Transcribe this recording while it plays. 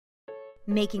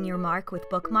Making your mark with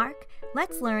Bookmark?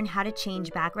 Let's learn how to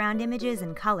change background images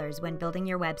and colors when building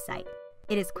your website.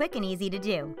 It is quick and easy to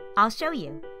do. I'll show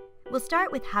you. We'll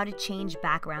start with how to change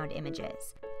background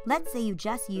images. Let's say you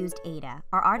just used Ada,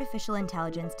 our artificial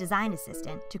intelligence design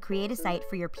assistant, to create a site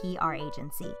for your PR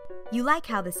agency. You like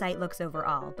how the site looks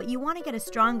overall, but you want to get a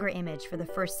stronger image for the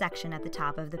first section at the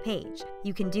top of the page.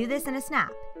 You can do this in a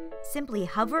snap. Simply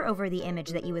hover over the image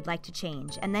that you would like to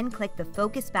change and then click the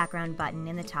Focus Background button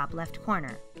in the top left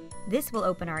corner. This will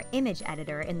open our image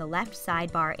editor in the left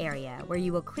sidebar area where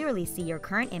you will clearly see your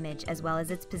current image as well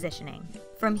as its positioning.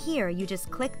 From here, you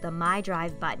just click the My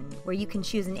Drive button where you can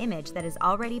choose an image that is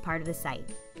already part of the site.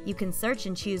 You can search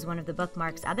and choose one of the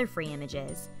bookmark's other free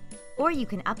images, or you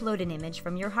can upload an image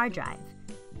from your hard drive.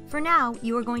 For now,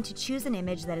 you are going to choose an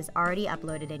image that is already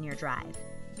uploaded in your drive.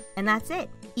 And that's it.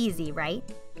 Easy, right?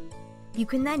 You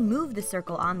can then move the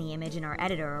circle on the image in our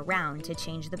editor around to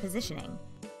change the positioning.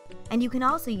 And you can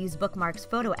also use Bookmark's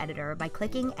photo editor by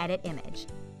clicking Edit Image.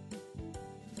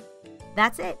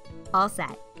 That's it, all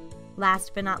set.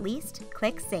 Last but not least,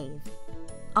 click Save.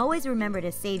 Always remember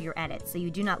to save your edits so you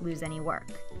do not lose any work.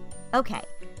 Okay,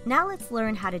 now let's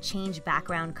learn how to change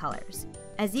background colors.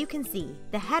 As you can see,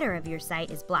 the header of your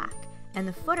site is black, and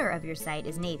the footer of your site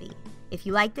is navy. If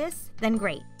you like this, then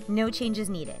great, no changes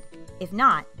needed. If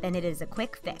not, then it is a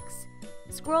quick fix.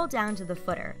 Scroll down to the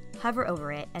footer, hover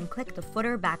over it, and click the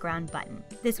Footer Background button.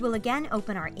 This will again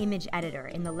open our image editor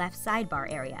in the left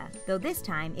sidebar area, though this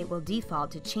time it will default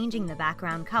to changing the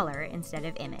background color instead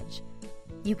of image.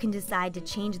 You can decide to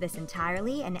change this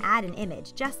entirely and add an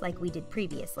image just like we did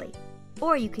previously.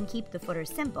 Or you can keep the footer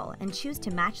simple and choose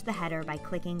to match the header by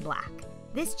clicking black.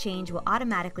 This change will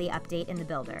automatically update in the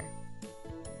builder.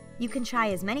 You can try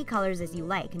as many colors as you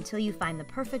like until you find the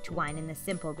perfect one in the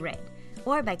simple grid,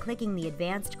 or by clicking the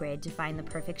advanced grid to find the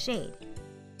perfect shade.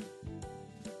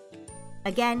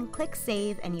 Again, click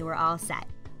Save and you are all set.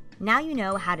 Now you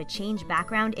know how to change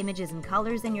background images and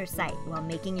colors in your site while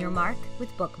making your mark with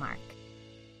Bookmark.